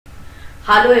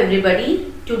Hello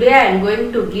everybody, today I am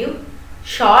going to give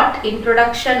short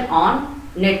introduction on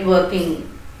networking.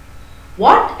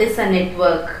 What is a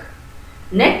network?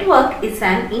 Network is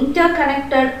an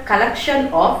interconnected collection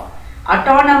of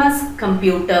autonomous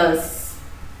computers.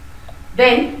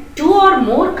 When two or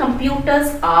more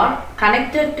computers are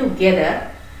connected together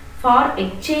for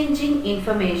exchanging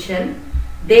information,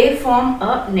 they form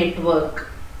a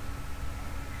network.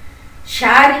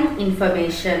 Sharing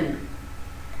information.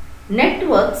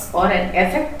 Networks are an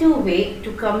effective way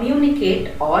to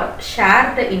communicate or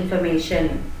share the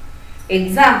information.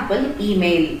 Example,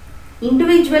 email.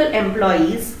 Individual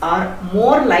employees are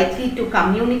more likely to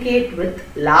communicate with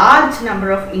large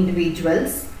number of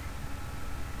individuals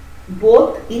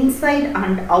both inside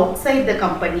and outside the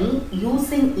company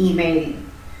using email.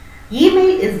 Email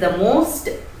is the most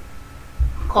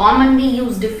commonly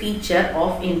used feature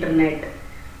of internet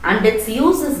and its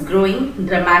use is growing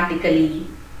dramatically.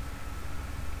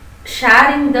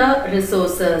 Sharing the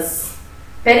resources.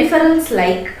 Peripherals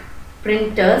like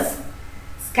printers,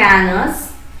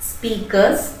 scanners,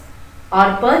 speakers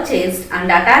are purchased and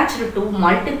attached to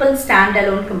multiple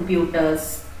standalone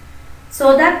computers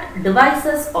so that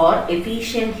devices are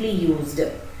efficiently used.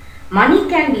 Money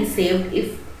can be saved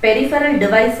if peripheral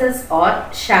devices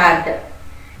are shared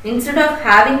instead of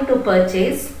having to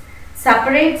purchase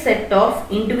separate set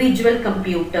of individual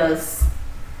computers.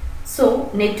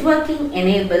 So, networking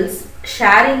enables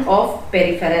sharing of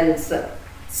peripherals.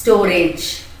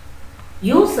 Storage.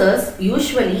 Users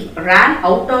usually run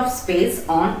out of space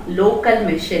on local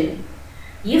machine.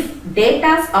 If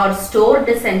data are stored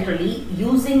centrally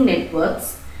using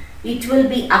networks, it will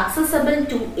be accessible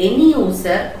to any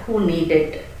user who need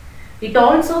it. It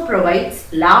also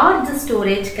provides large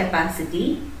storage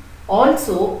capacity,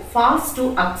 also fast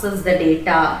to access the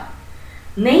data.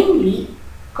 Mainly,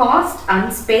 cost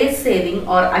and space saving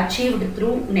are achieved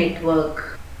through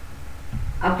network.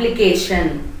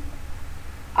 Application.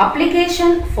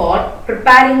 Application for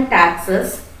preparing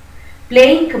taxes,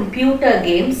 playing computer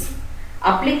games,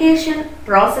 application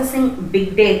processing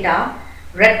big data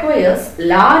requires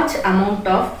large amount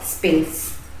of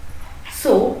space.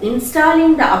 So,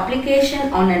 installing the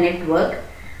application on a network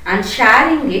and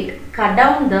sharing it cut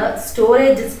down the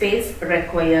storage space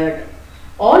required.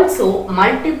 Also,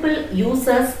 multiple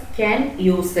users can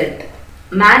use it.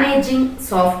 Managing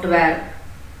software.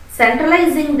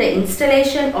 Centralizing the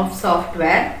installation of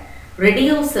software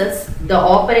reduces the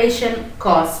operation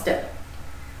cost.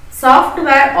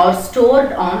 Software are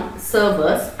stored on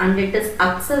servers and it is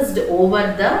accessed over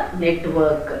the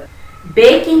network.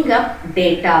 Backing up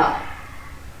data.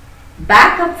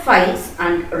 Backup files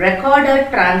and recorded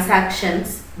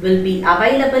transactions will be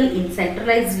available in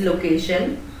centralized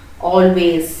location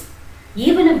always,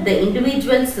 even if the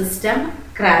individual system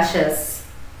crashes.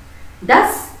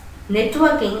 Thus,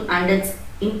 networking and its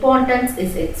importance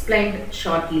is explained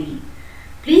shortly.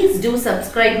 Please do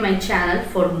subscribe my channel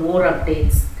for more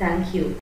updates. Thank you.